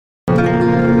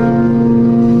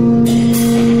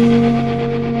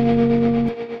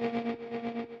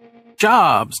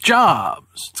Jobs,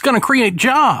 jobs. It's going to create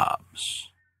jobs.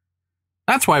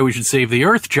 That's why we should save the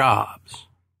earth. Jobs.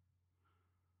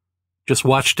 Just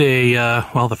watched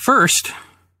the first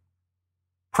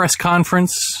press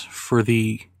conference for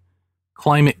the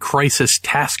Climate Crisis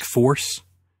Task Force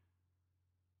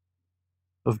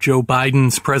of Joe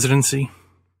Biden's presidency.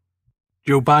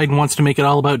 Joe Biden wants to make it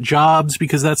all about jobs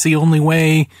because that's the only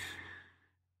way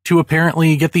to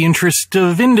apparently get the interest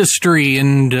of industry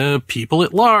and people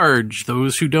at large,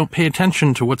 those who don't pay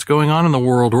attention to what's going on in the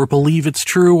world or believe it's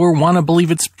true or want to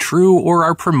believe it's true or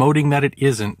are promoting that it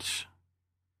isn't.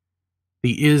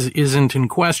 The isn't in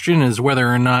question is whether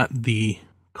or not the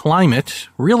climate,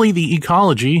 really the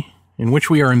ecology in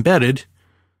which we are embedded,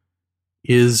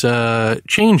 is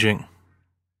changing,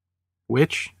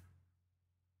 which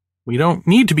we don't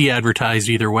need to be advertised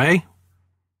either way.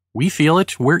 We feel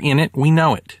it, we're in it, we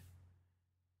know it.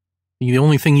 The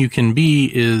only thing you can be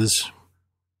is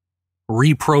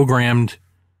reprogrammed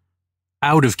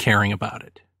out of caring about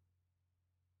it.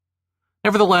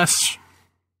 Nevertheless,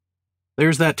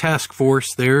 there's that task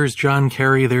force, there's John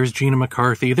Kerry, there's Gina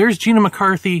McCarthy. There's Gina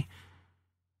McCarthy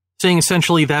saying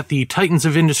essentially that the titans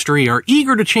of industry are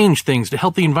eager to change things to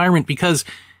help the environment because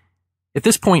at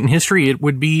this point in history, it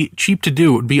would be cheap to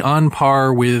do. It would be on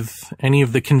par with any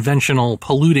of the conventional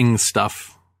polluting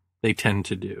stuff they tend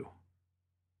to do.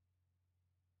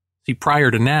 See, prior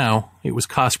to now, it was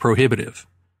cost prohibitive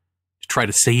to try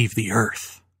to save the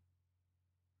earth,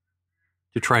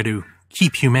 to try to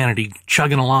keep humanity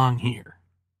chugging along here.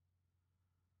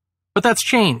 But that's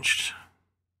changed.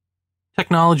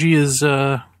 Technology is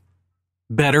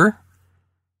better,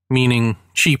 meaning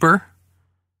cheaper,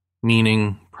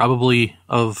 meaning probably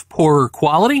of poorer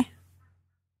quality,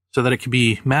 so that it can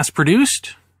be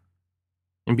mass-produced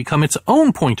and become its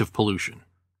own point of pollution.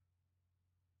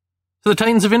 So the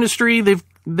titans of industry,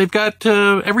 they've got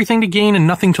everything to gain and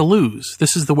nothing to lose.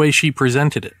 This is the way she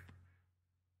presented it.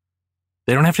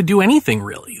 They don't have to do anything,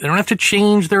 really. They don't have to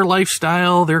change their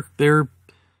lifestyle, their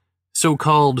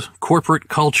so-called corporate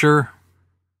culture.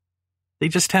 They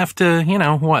just have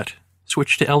to,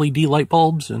 switch to LED light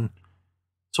bulbs and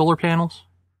solar panels.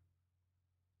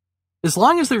 As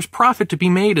long as there's profit to be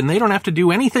made and they don't have to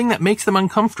do anything that makes them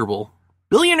uncomfortable,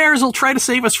 billionaires will try to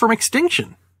save us from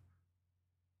extinction.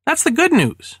 That's the good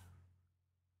news.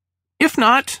 If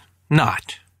not,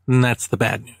 and that's the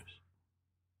bad news.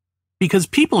 Because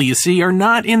people, you see, are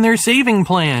not in their saving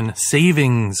plan.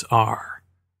 Savings are.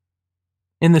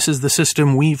 And this is the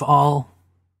system we've all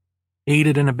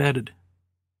aided and abetted.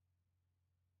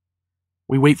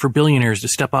 We wait for billionaires to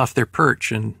step off their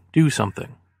perch and do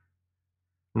something.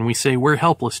 And we say we're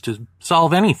helpless to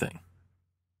solve anything.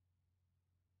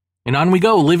 And on we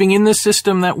go, living in this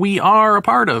system that we are a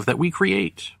part of, that we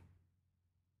create.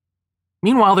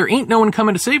 Meanwhile, there ain't no one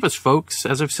coming to save us, folks,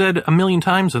 as I've said a million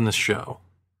times on this show.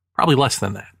 Probably less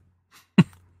than that.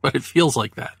 But it feels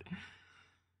like that.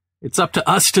 It's up to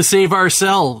us to save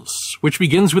ourselves, which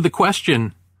begins with the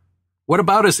question, what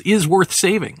about us is worth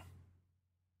saving?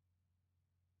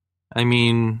 I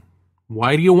mean,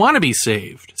 why do you want to be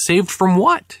saved? Saved from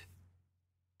what?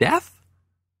 Death?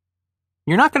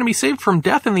 You're not going to be saved from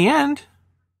death in the end.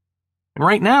 And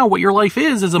right now, what your life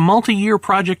is a multi-year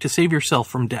project to save yourself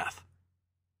from death.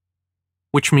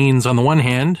 Which means, on the one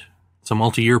hand, it's a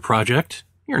multi-year project,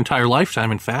 your entire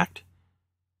lifetime, in fact,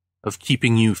 of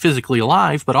keeping you physically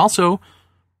alive, but also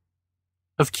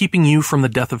of keeping you from the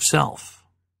death of self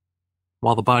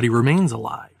while the body remains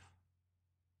alive.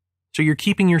 So you're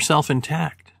keeping yourself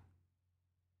intact.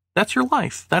 That's your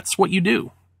life. That's what you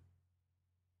do.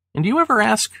 And do you ever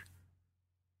ask,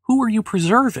 who are you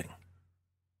preserving?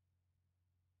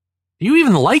 Do you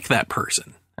even like that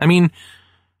person? I mean,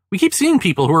 we keep seeing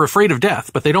people who are afraid of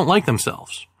death, but they don't like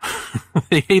themselves.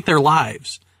 They hate their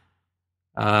lives.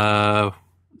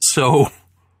 So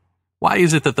why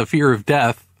is it that the fear of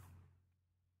death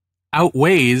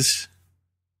outweighs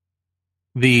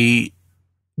the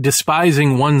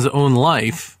despising one's own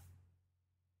life,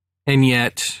 and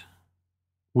yet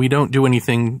we don't do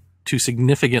anything to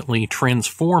significantly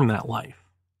transform that life?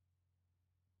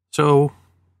 So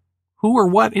who or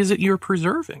what is it you're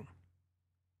preserving?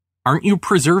 Aren't you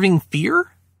preserving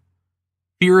fear?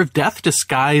 Fear of death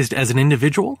disguised as an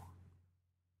individual?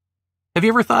 Have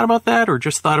you ever thought about that, or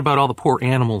just thought about all the poor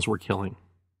animals we're killing?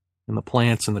 And the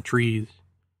plants and the trees?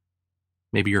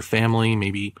 Maybe your family,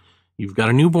 maybe you've got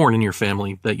a newborn in your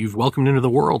family that you've welcomed into the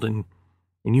world, and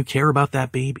you care about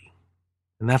that baby.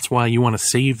 And that's why you want to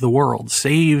save the world,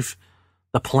 save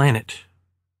the planet.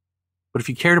 But if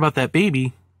you cared about that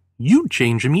baby, you'd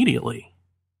change immediately.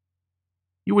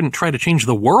 You wouldn't try to change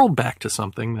the world back to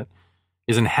something that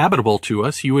is inhabitable to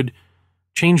us. You would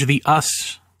change the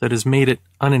us that has made it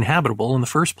uninhabitable in the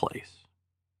first place.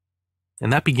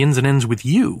 And that begins and ends with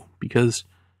you, because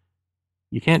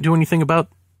you can't do anything about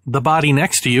the body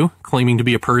next to you, claiming to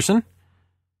be a person.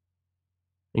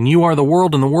 And you are the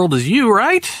world and the world is you,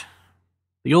 right?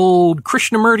 The old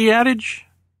Krishnamurti adage.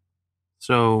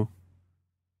 So,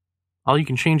 all you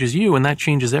can change is you, and that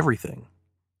changes everything.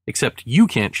 Except you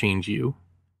can't change you.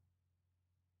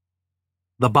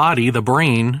 The body, the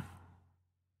brain,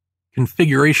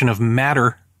 configuration of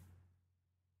matter,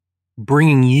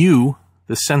 bringing you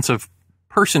the sense of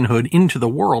personhood into the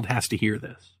world has to hear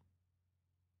this.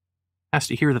 Has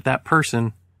to hear that that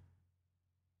person,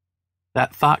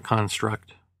 that thought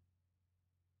construct,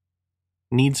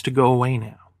 needs to go away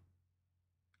now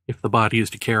if the body is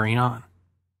to carry on.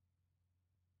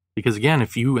 Because again,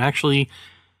 if you actually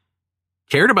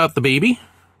cared about the baby,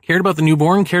 cared about the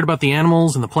newborn, cared about the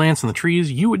animals and the plants and the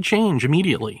trees, you would change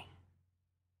immediately.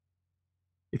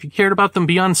 If you cared about them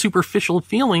beyond superficial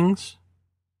feelings,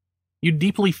 you'd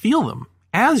deeply feel them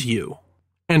as you.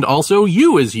 And also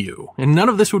you as you. And none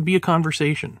of this would be a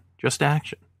conversation, just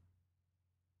action.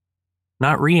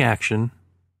 Not reaction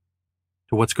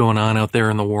to what's going on out there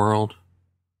in the world.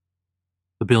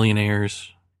 The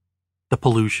billionaires, the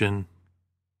pollution,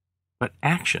 but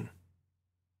action.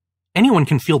 Anyone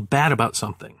can feel bad about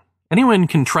something. Anyone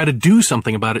can try to do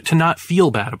something about it to not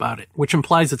feel bad about it, which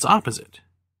implies its opposite.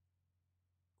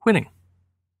 Quitting.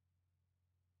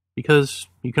 Because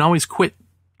you can always quit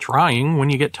trying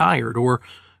when you get tired, or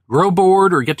grow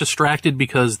bored, or get distracted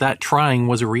because that trying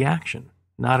was a reaction,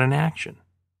 not an action.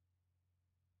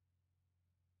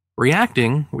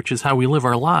 Reacting, which is how we live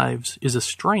our lives, is a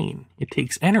strain. It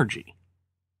takes energy.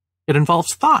 It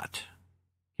involves thought,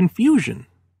 confusion,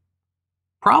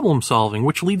 problem solving,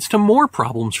 which leads to more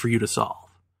problems for you to solve.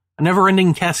 A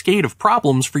never-ending cascade of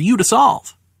problems for you to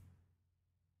solve.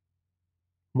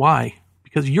 Why?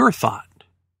 Because you're thought.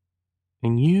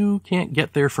 And you can't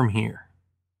get there from here.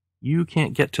 You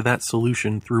can't get to that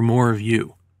solution through more of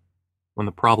you when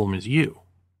the problem is you.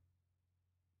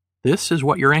 This is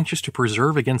what you're anxious to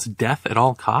preserve against death at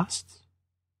all costs?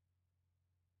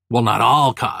 Well, not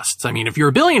all costs. I mean, if you're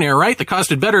a billionaire, right, the cost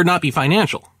had better not be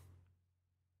financial.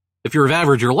 If you're of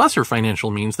average or lesser financial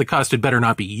means, the cost had better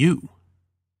not be you.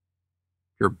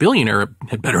 If you're a billionaire, it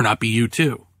had better not be you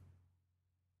too.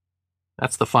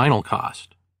 That's the final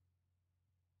cost.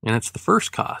 And it's the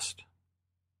first cost.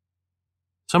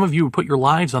 Some of you would put your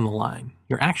lives on the line,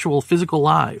 your actual physical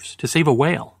lives, to save a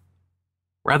whale,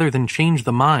 rather than change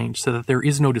the mind so that there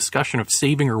is no discussion of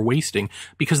saving or wasting,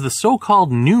 because the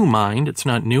so-called new mind, it's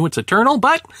not new, it's eternal,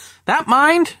 but that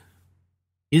mind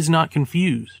is not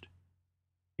confused.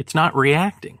 It's not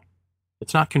reacting.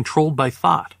 It's not controlled by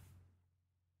thought.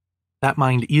 That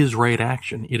mind is right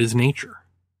action. It is nature.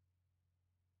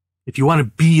 If you want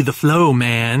to be the flow,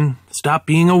 man, stop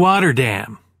being a water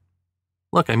dam.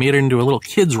 Look, I made it into a little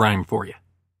kid's rhyme for you.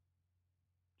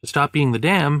 To stop being the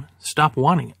dam, stop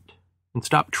wanting it, and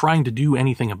stop trying to do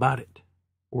anything about it,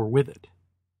 or with it.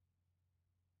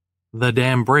 The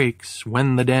dam breaks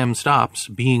when the dam stops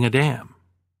being a dam.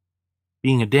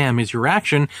 Being a dam is your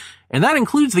action, and that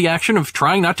includes the action of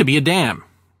trying not to be a dam.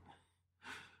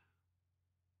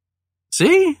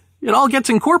 See? It all gets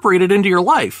incorporated into your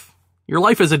life. Your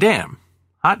life is a dam.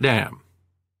 Hot dam.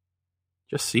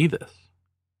 Just see this.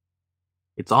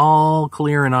 It's all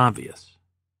clear and obvious.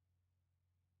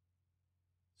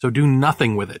 So do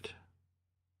nothing with it.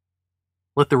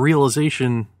 Let the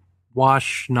realization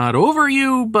wash not over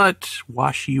you, but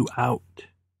wash you out.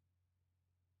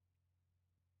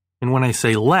 And when I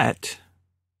say let,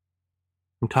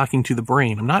 I'm talking to the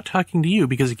brain. I'm not talking to you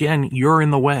because, again, you're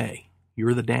in the way.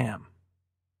 You're the dam.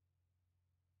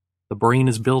 The brain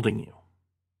is building you.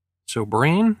 So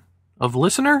brain of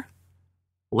listener,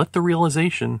 let the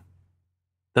realization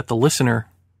that the listener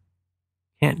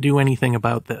can't do anything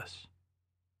about this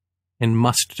and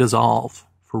must dissolve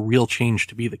for real change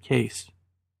to be the case.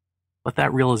 Let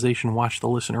that realization wash the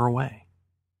listener away.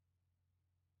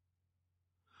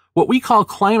 What we call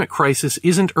climate crisis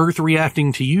isn't Earth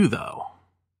reacting to you, though,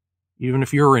 even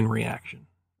if you're in reaction.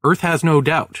 Earth has no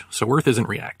doubt, so Earth isn't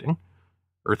reacting.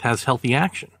 Earth has healthy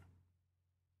action.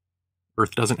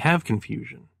 Earth doesn't have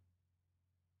confusion.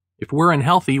 If we're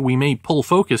unhealthy, we may pull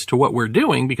focus to what we're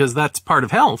doing because that's part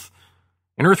of health.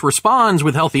 And Earth responds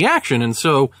with healthy action. And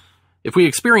so if we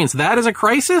experience that as a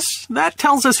crisis, that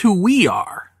tells us who we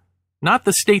are, not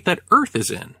the state that Earth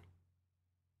is in.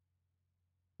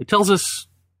 It tells us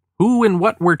who and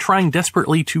what we're trying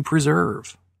desperately to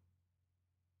preserve.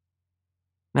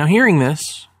 Now, hearing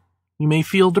this, you may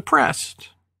feel depressed.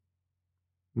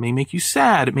 It may make you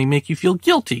sad. It may make you feel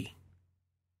guilty.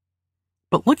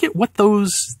 But look at what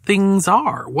those things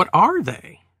are. What are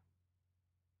they?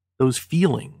 Those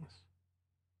feelings.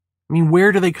 I mean,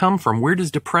 where do they come from? Where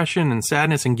does depression and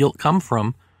sadness and guilt come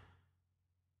from?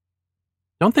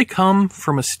 Don't they come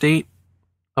from a state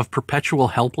of perpetual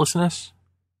helplessness?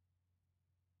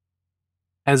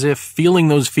 As if feeling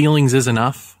those feelings is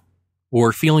enough,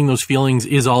 or feeling those feelings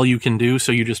is all you can do,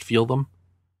 so you just feel them,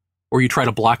 or you try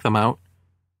to block them out.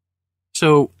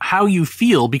 So how you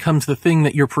feel becomes the thing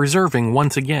that you're preserving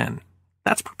once again.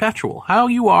 That's perpetual. How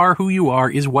you are, who you are,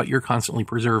 is what you're constantly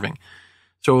preserving.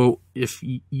 So if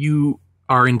you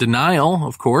are in denial,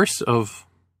 of course, of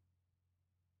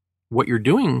what you're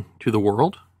doing to the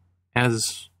world,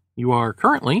 as you are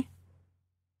currently,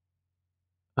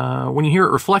 when you hear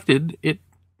it reflected, it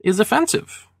is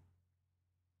offensive.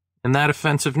 And that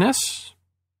offensiveness,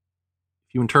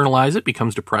 if you internalize it,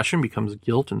 becomes depression, becomes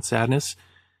guilt and sadness.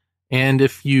 And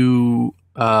if you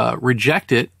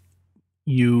reject it,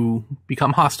 you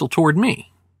become hostile toward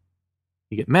me.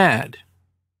 You get mad.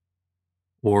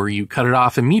 Or you cut it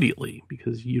off immediately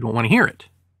because you don't want to hear it.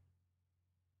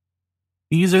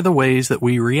 These are the ways that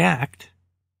we react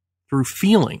through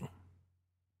feeling,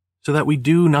 so that we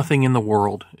do nothing in the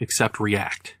world except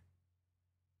react.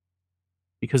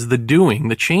 Because the doing,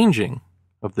 the changing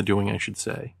of the doing, I should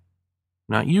say,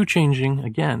 not you changing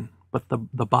again, but the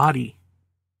body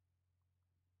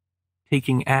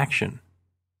taking action,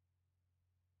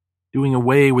 doing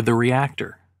away with the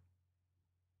reactor.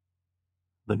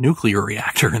 The nuclear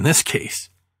reactor in this case,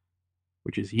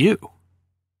 which is you.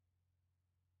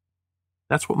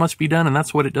 That's what must be done, and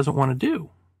that's what it doesn't want to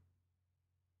do.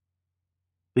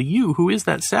 The you who is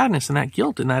that sadness and that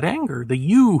guilt and that anger. The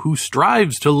you who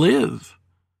strives to live.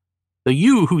 The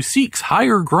you who seeks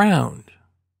higher ground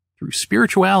through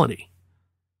spirituality.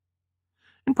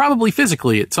 And probably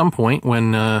physically at some point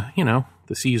when,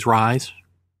 the seas rise.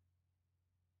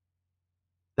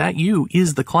 That you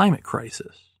is the climate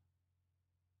crisis.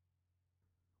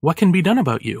 What can be done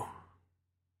about you?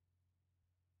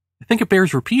 I think it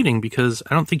bears repeating because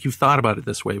I don't think you've thought about it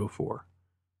this way before.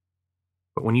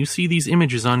 But when you see these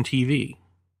images on TV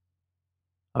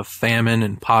of famine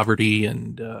and poverty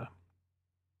and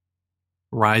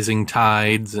rising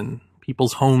tides and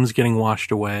people's homes getting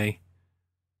washed away,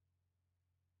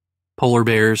 polar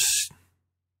bears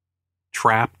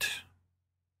trapped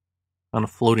on a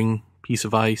floating piece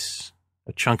of ice,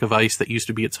 a chunk of ice that used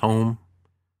to be its home,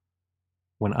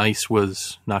 when ice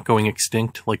was not going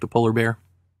extinct like the polar bear.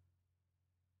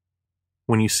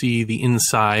 When you see the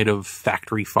inside of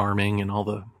factory farming and all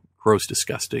the gross,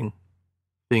 disgusting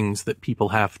things that people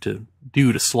have to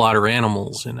do to slaughter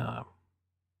animals in a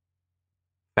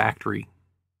factory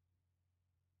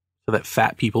so that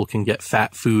fat people can get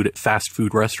fat food at fast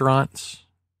food restaurants,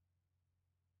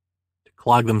 to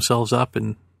clog themselves up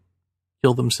and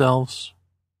kill themselves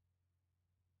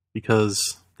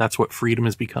because that's what freedom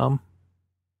has become.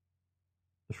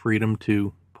 The freedom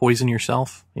to poison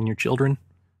yourself and your children.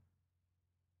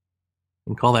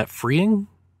 And call that freeing?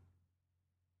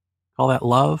 Call that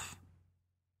love?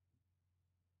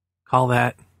 Call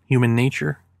that human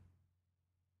nature?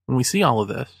 When we see all of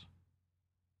this,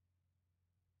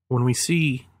 when we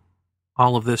see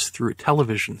all of this through a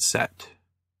television set,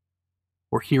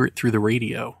 or hear it through the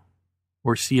radio,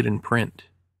 or see it in print,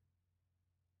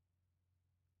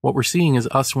 what we're seeing is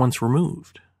us once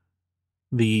removed.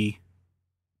 The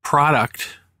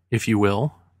product, if you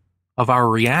will, of our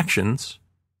reactions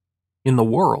in the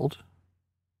world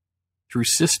through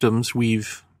systems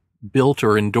we've built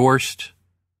or endorsed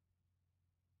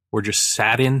or just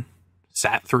sat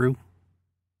through.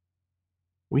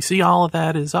 We see all of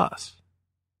that as us,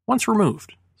 once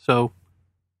removed. So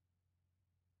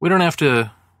we don't have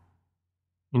to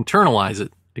internalize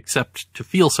it except to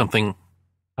feel something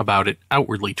about it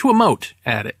outwardly, to emote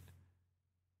at it.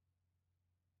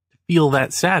 To feel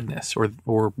that sadness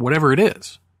or whatever it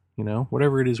is,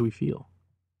 whatever it is we feel.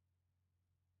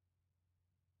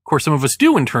 Of course, some of us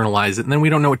do internalize it, and then we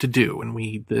don't know what to do. And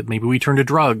maybe we turn to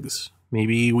drugs.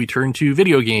 Maybe we turn to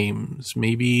video games.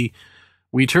 Maybe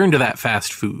we turn to that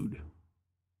fast food.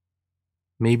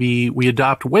 Maybe we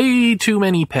adopt way too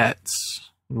many pets,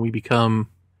 and we become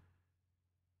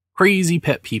crazy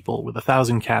pet people with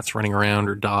 1,000 cats running around,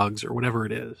 or dogs, or whatever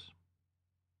it is.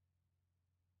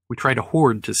 We try to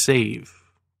hoard to save.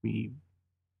 We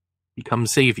become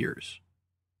saviors.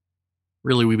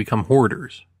 Really, we become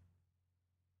hoarders.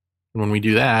 And when we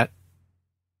do that,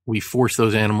 we force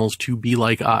those animals to be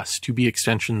like us, to be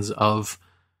extensions of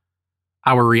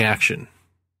our reaction,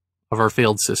 of our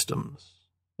failed systems,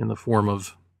 in the form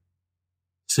of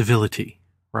civility,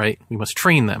 right? We must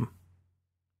train them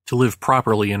to live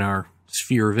properly in our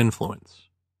sphere of influence.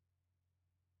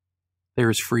 They're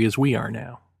as free as we are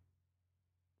now,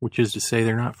 which is to say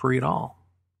they're not free at all.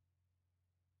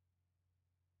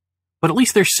 But at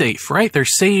least they're safe, right? They're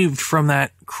saved from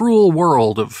that cruel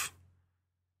world of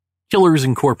killers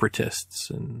and corporatists,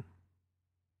 and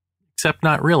except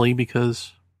not really,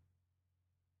 because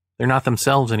they're not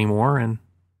themselves anymore, and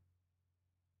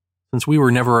since we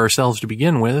were never ourselves to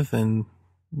begin with, and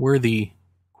we're the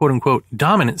quote-unquote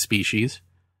dominant species,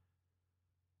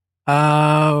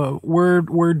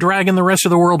 we're dragging the rest of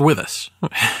the world with us.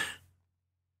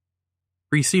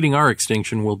 Preceding our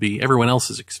extinction will be everyone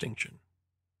else's extinction.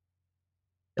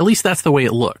 At least that's the way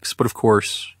it looks, but of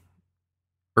course,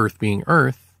 Earth being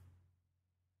Earth,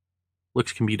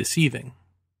 looks can be deceiving.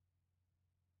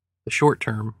 The short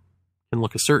term can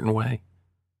look a certain way,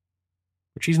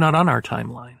 but she's not on our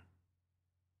timeline.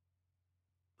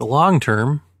 The long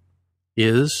term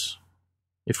is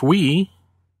if we,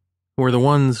 who are the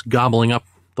ones gobbling up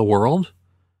the world,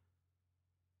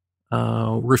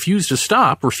 refuse to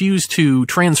stop, refuse to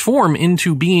transform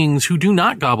into beings who do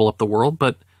not gobble up the world,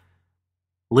 but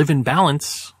live in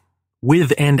balance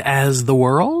with and as the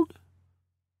world,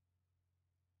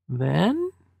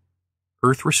 then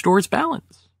Earth restores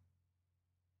balance.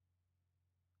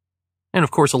 And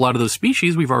of course, a lot of those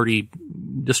species we've already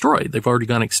destroyed. They've already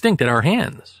gone extinct at our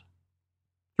hands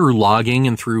through logging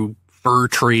and through fur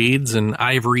trades and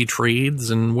ivory trades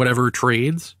and whatever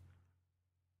trades,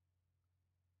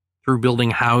 through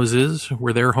building houses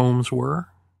where their homes were,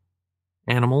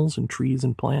 animals and trees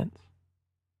and plants.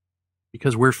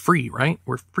 Because we're free, right?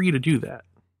 We're free to do that.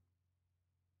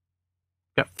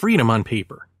 Got freedom on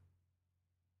paper.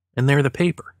 And they're the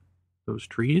paper, those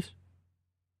trees.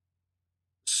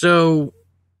 So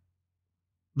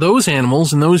those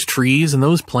animals and those trees and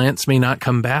those plants may not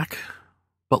come back,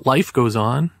 but life goes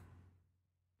on.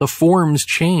 The forms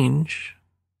change,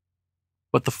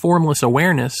 but the formless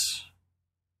awareness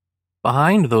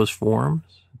behind those forms,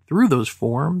 through those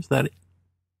forms, that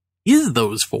is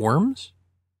those forms,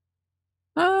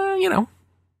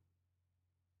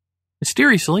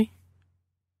 mysteriously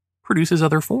produces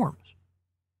other forms.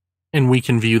 And we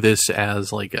can view this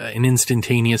as like an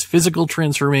instantaneous physical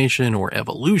transformation or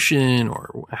evolution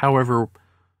or however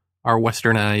our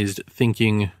westernized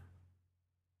thinking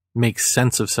makes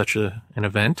sense of such an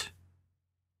event.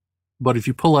 But if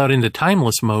you pull out into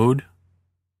timeless mode,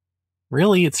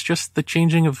 really it's just the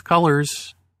changing of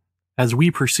colors as we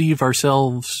perceive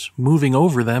ourselves moving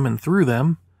over them and through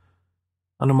them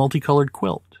on a multicolored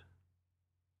quilt.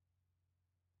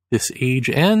 This age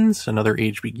ends, another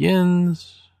age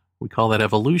begins. We call that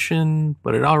evolution,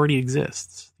 but it already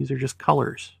exists. These are just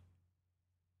colors.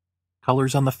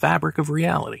 Colors on the fabric of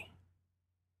reality.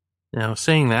 Now,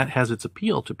 saying that has its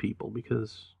appeal to people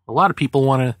because a lot of people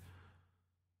want to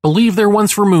believe they're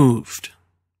once removed.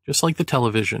 Just like the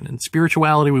television and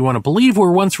spirituality, we want to believe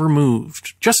we're once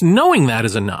removed. Just knowing that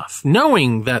is enough.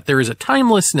 Knowing that there is a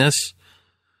timelessness,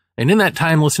 and in that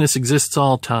timelessness exists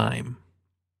all time.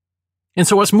 And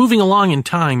so us moving along in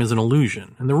time is an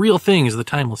illusion, and the real thing is the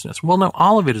timelessness. Well, no,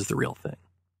 all of it is the real thing.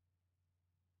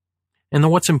 And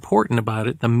then what's important about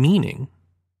it, the meaning,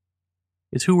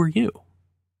 is who are you?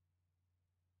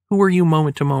 Who are you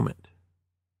moment to moment?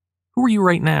 Who are you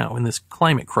right now in this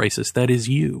climate crisis that is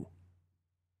you?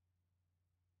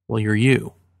 Well, you're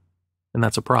you, and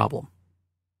that's a problem.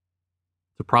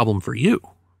 It's a problem for you.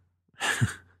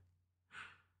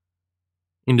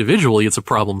 Individually, it's a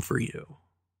problem for you.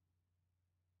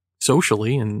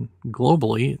 Socially and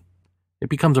globally, it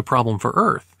becomes a problem for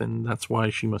Earth, and that's why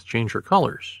she must change her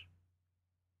colors.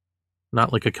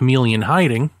 Not like a chameleon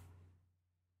hiding,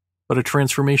 but a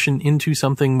transformation into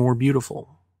something more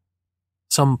beautiful.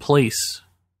 Some place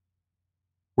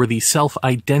where the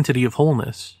self-identity of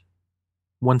wholeness,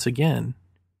 once again,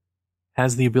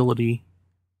 has the ability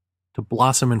to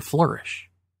blossom and flourish.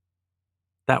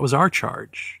 That was our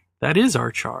charge. That is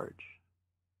our charge.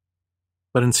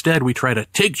 But instead, we try to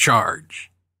take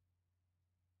charge.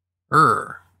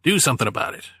 Do something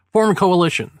about it. Form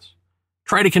coalitions.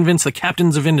 Try to convince the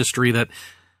captains of industry that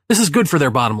this is good for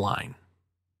their bottom line.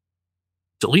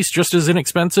 It's at least just as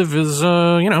inexpensive as,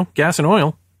 gas and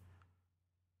oil.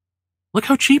 Look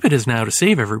how cheap it is now to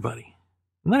save everybody.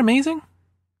 Isn't that amazing?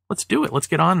 Let's do it. Let's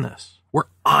get on this. We're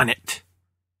on it.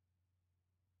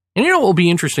 And what will be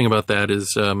interesting about that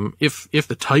is if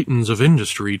the titans of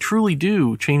industry truly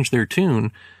do change their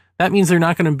tune, that means they're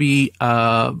not going to be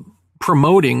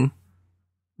promoting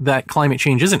that climate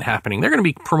change isn't happening. They're going to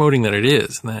be promoting that it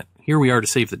is, and that here we are to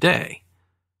save the day.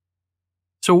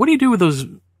 So what do you do with those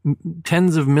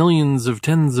tens of millions of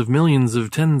tens of millions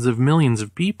of tens of millions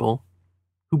of people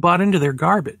who bought into their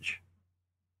garbage?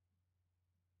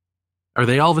 Are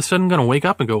they all of a sudden going to wake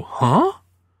up and go, huh?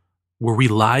 Were we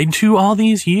lied to all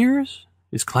these years?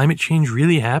 Is climate change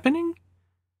really happening?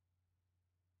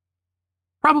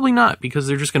 Probably not, because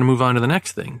they're just going to move on to the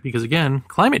next thing. Because again,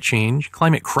 climate change,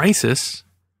 climate crisis,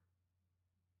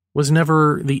 was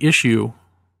never the issue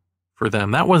for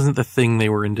them. That wasn't the thing they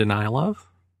were in denial of.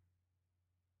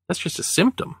 That's just a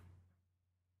symptom.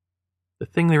 The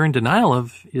thing they're in denial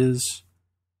of is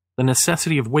the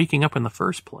necessity of waking up in the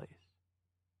first place.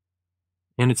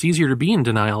 And it's easier to be in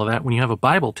denial of that when you have a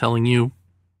Bible telling you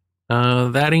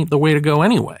that ain't the way to go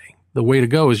anyway. The way to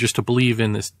go is just to believe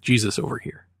in this Jesus over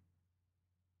here.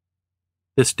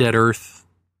 This dead earth,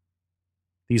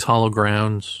 these hollow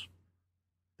grounds,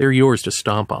 they're yours to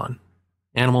stomp on.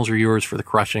 Animals are yours for the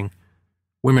crushing.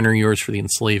 Women are yours for the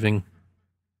enslaving.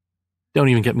 Don't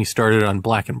even get me started on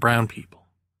black and brown people.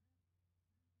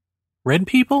 Red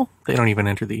people? They don't even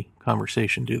enter the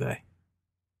conversation, do they?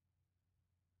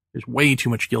 There's way too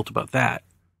much guilt about that.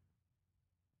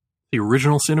 The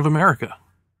original sin of America.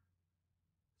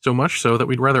 So much so that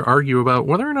we'd rather argue about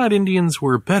whether or not Indians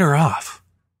were better off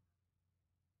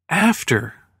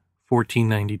after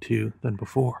 1492 than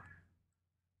before.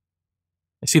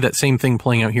 I see that same thing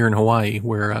playing out here in Hawaii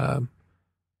where,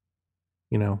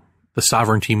 the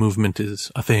sovereignty movement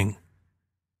is a thing.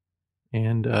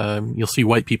 And you'll see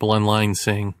white people online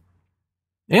saying,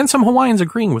 and some Hawaiians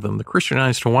agreeing with them, the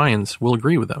Christianized Hawaiians will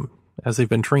agree with them, as they've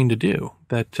been trained to do,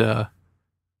 that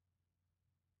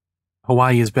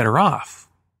Hawaii is better off.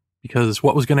 Because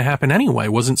what was going to happen anyway?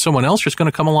 Wasn't someone else just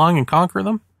going to come along and conquer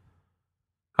them?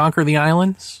 Conquer the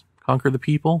islands? Conquer the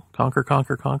people?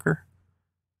 Conquer?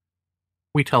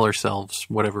 We tell ourselves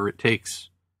whatever it takes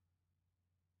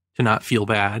to not feel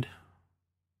bad.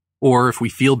 Or if we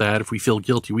feel bad, if we feel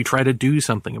guilty, we try to do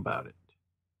something about it.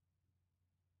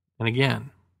 And again,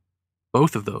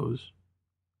 both of those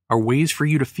are ways for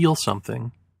you to feel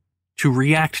something, to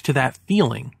react to that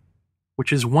feeling,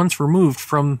 which is once removed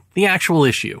from the actual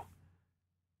issue.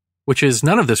 Which is,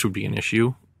 none of this would be an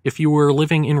issue if you were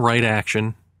living in right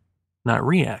action, not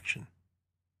reaction.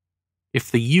 If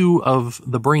the you of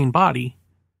the brain body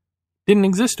didn't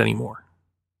exist anymore.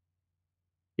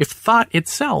 If thought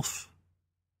itself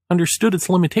understood its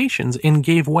limitations and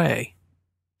gave way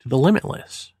to the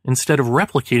limitless, instead of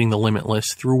replicating the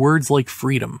limitless through words like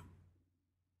freedom.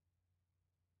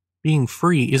 Being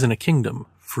free isn't a kingdom.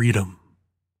 Freedom.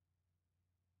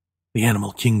 The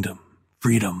animal kingdom.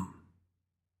 Freedom.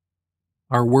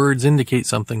 Our words indicate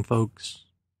something, folks.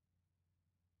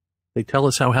 They tell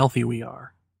us how healthy we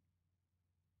are.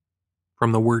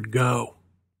 From the word go.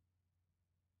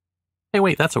 Hey,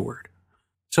 wait, that's a word.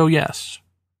 So yes,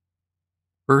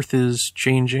 Earth is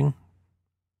changing.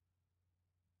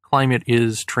 Climate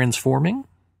is transforming.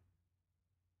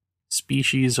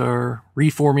 Species are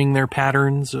reforming their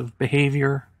patterns of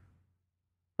behavior.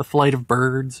 The flight of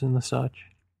birds and the such.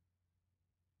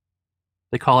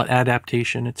 They call it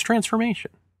adaptation. It's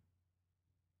transformation.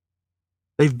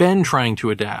 They've been trying to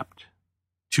adapt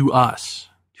to us,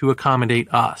 to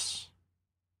accommodate us,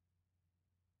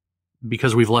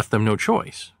 because we've left them no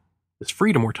choice. This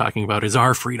freedom we're talking about is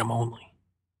our freedom only.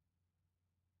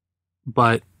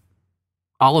 But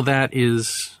all of that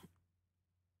is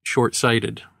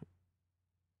short-sighted.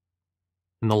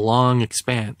 In the long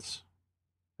expanse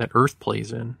that Earth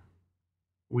plays in,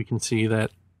 we can see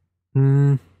that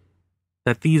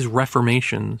that these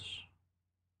reformations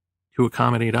to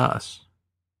accommodate us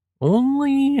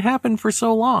only happen for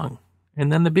so long,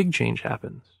 and then the big change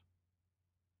happens.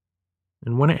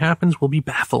 And when it happens, we'll be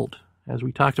baffled, as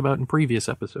we talked about in previous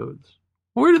episodes.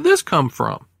 Where did this come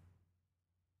from?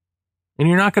 And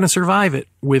you're not going to survive it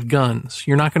with guns.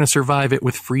 You're not going to survive it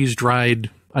with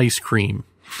freeze-dried ice cream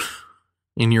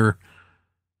in your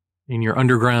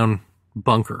underground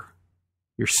bunker,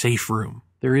 your safe room.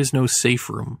 There is no safe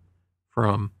room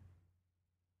from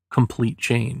complete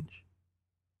change.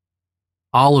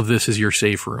 All of this is your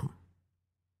safe room.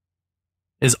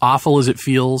 As awful as it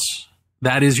feels,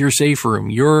 that is your safe room.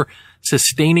 You're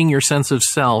sustaining your sense of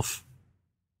self,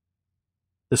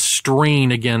 the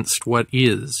strain against what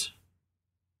is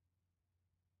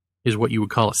what you would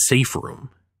call a safe room.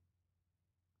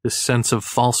 This sense of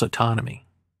false autonomy,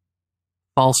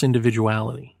 false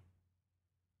individuality.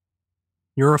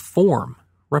 You're a form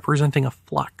representing a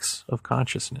flux of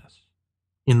consciousness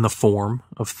in the form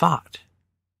of thought.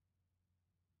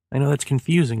 I know that's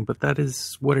confusing, but that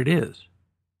is what it is.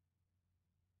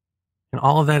 And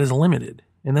all of that is limited.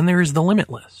 And then there is the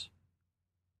limitless,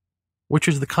 which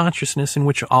is the consciousness in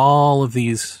which all of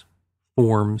these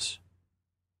forms,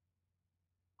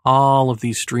 all of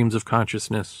these streams of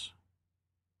consciousness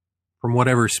from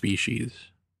whatever species,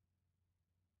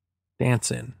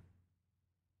 dance in,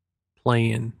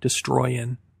 play in, destroy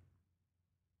in,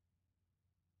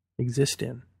 exist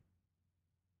in.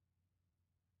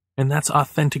 And that's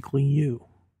authentically you.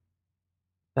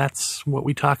 That's what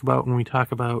we talk about when we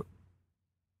talk about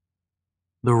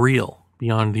the real,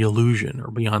 beyond the illusion or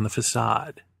beyond the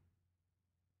facade.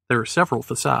 There are several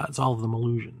facades, all of them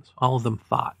illusions, all of them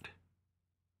thought.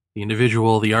 The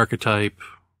individual, the archetype,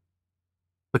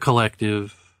 the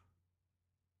collective,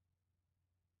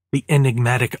 the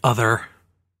enigmatic other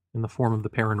in the form of the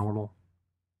paranormal.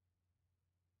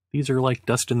 These are like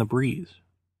dust in the breeze.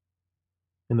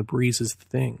 And the breeze is the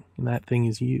thing, and that thing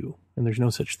is you. And there's no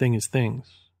such thing as things.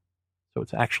 So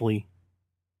it's actually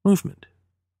movement,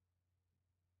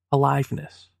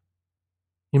 aliveness,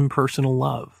 impersonal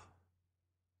love,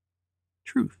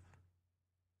 truth.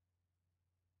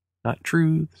 Not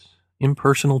truths,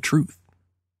 impersonal truth.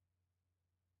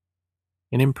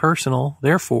 And impersonal,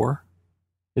 therefore,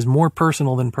 is more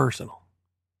personal than personal.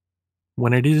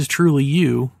 When it is truly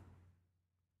you,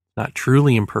 not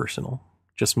truly impersonal,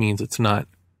 just means it's not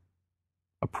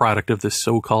a product of this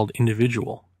so-called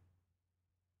individual.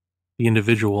 The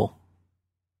individual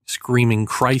screaming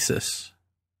crisis,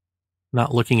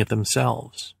 not looking at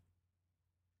themselves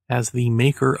as the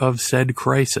maker of said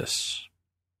crisis.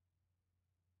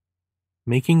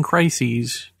 Making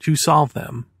crises to solve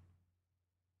them.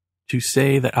 To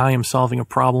say that I am solving a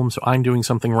problem, so I'm doing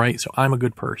something right, so I'm a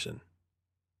good person.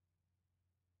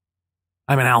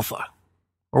 I'm an alpha,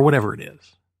 or whatever it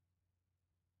is.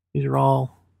 These are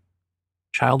all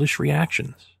childish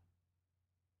reactions.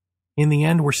 In the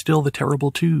end, we're still the terrible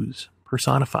twos,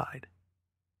 personified.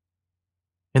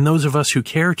 And those of us who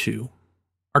care to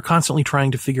are constantly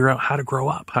trying to figure out how to grow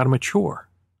up, how to mature.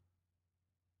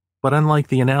 But unlike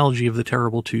the analogy of the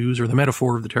terrible twos, or the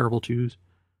metaphor of the terrible twos,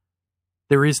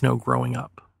 there is no growing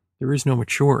up. There is no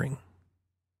maturing.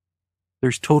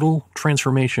 There's total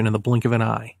transformation in the blink of an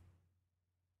eye.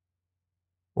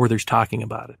 Or there's talking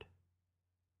about it.